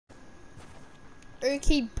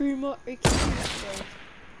Okay, boomer. Okay, boomer.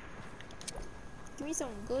 Give me some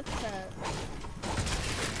good cat.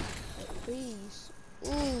 Like, please.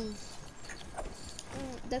 Ooh.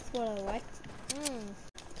 That's what I like.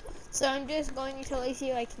 So I'm just going into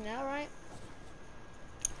lazy like now, right?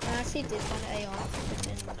 I actually did find an AR, but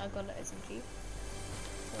then I got an SMG.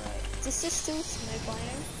 Right. This is still snow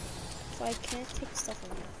biome, so I can't take stuff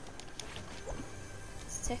from here.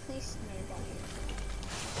 It's technically snow biome.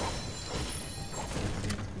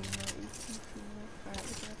 Alright,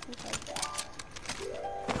 we're gonna keep like that.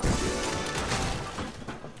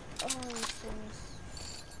 Oh, these things.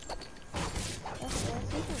 That's what I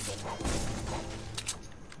think I'm getting.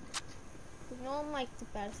 No, I'm like the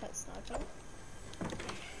baddest at sniping.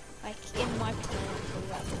 Like in my plan,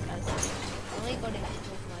 that's the baddest at sniping. I only got it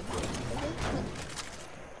with my build.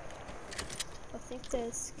 I think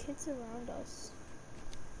there's kids around us.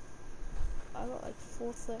 I got like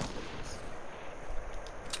 4 circles.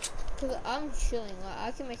 Cause I'm chilling, like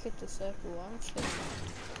I can make it to circle, I'm chilling.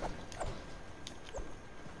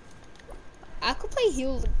 I could play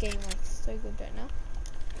heal the game like so good right now.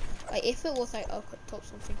 Like if it was like top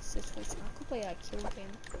something situation, I could play like heal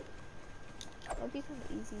game. That would be kind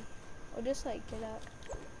of easy. Or just like get out.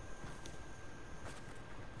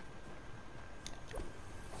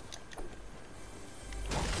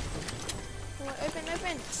 Come on, open.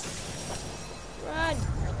 Run!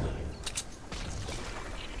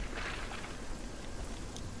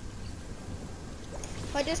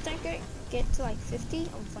 If I just don't get to like 50,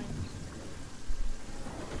 I'm fine.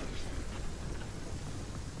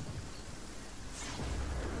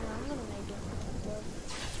 No, I'm gonna make it.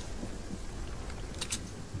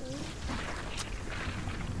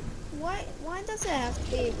 Why does it have to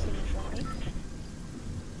be a king for me?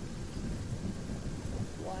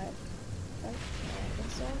 Why?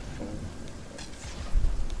 That's so cool.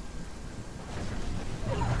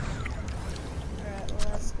 Alright, well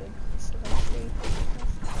that's good. So that's 3.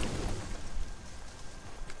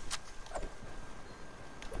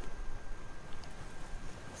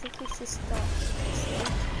 I think we should start this way.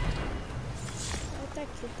 Where'd that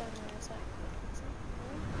kid down there? Is that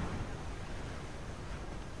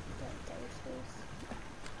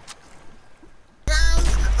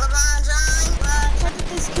how did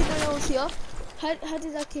this kid know I was here? How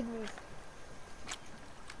did that kid move?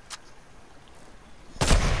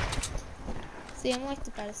 See, I'm like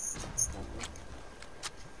the baddest stuff.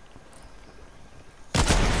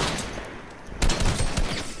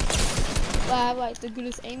 I have like the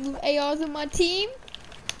goodest aim with ARs in my team.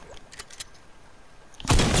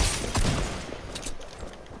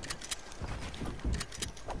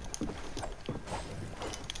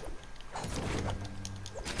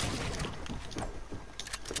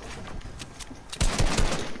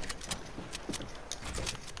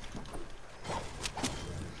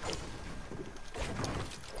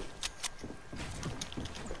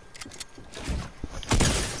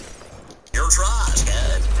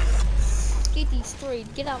 Get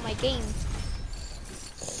destroyed. Get out of my game.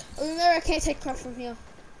 Remember, I can't take crap from here.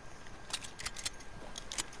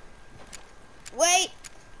 Wait,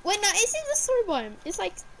 no, it's in the snow biome.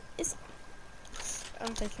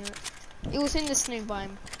 I'm taking it. It was in the snow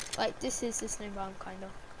biome. Like, this is the snow biome, kind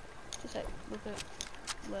of. Just like, a bit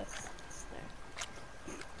less snow.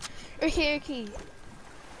 Okay.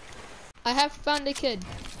 I have found a kid.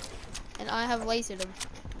 And I have lasered him.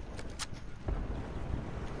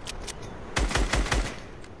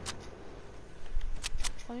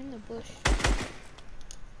 In the bush.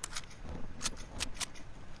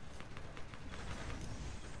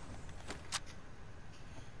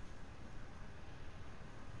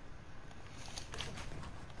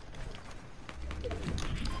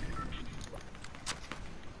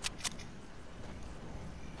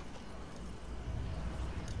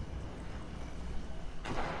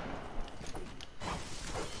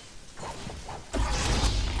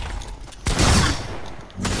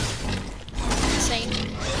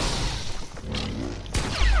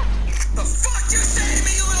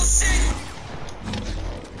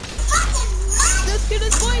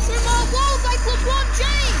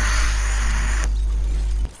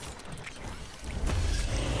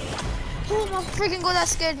 Oh my freaking god, that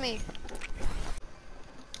scared me.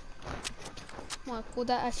 Oh my god,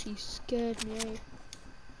 that actually scared me, eh?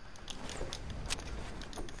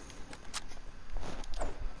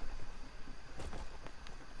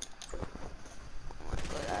 Oh my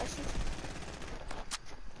god, that actually...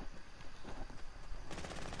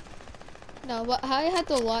 No, but how I had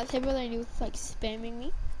the lightsaber and he was like spamming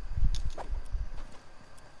me.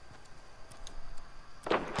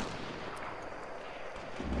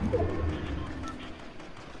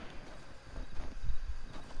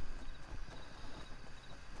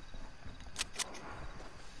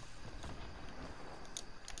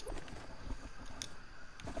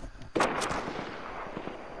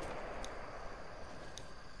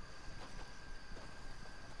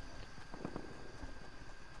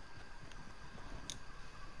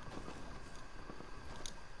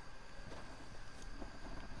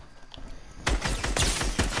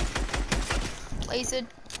 tasered.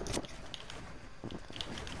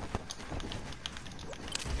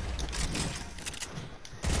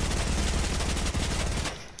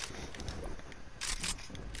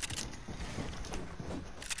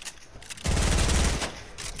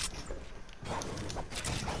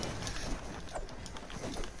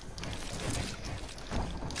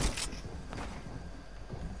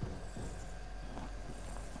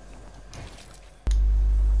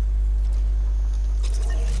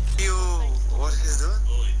 What he's doing?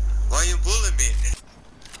 Why you bullying me?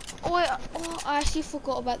 Oh, wait, oh, I actually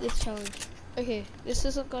forgot about this challenge. Okay, this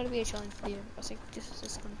isn't going to be a challenge video. I think this is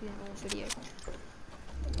just going to be a normal video.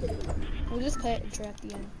 We'll just play it intro at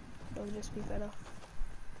the end. It'll just be better.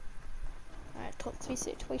 Alright, top 3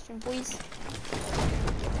 situation, boys.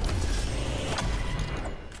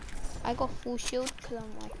 I got full shield because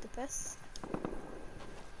I'm like the best.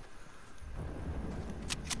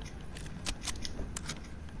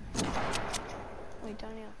 Wait,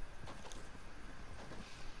 down here.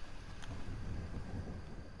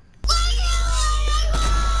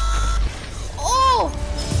 Oh!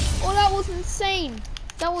 Oh, that was insane.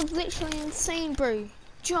 That was literally insane, bro.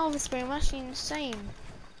 Jarvis, bro, I'm actually insane.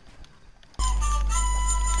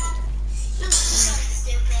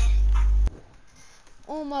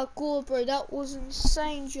 Oh my god, bro, that was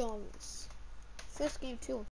insane, Jarvis. First game too.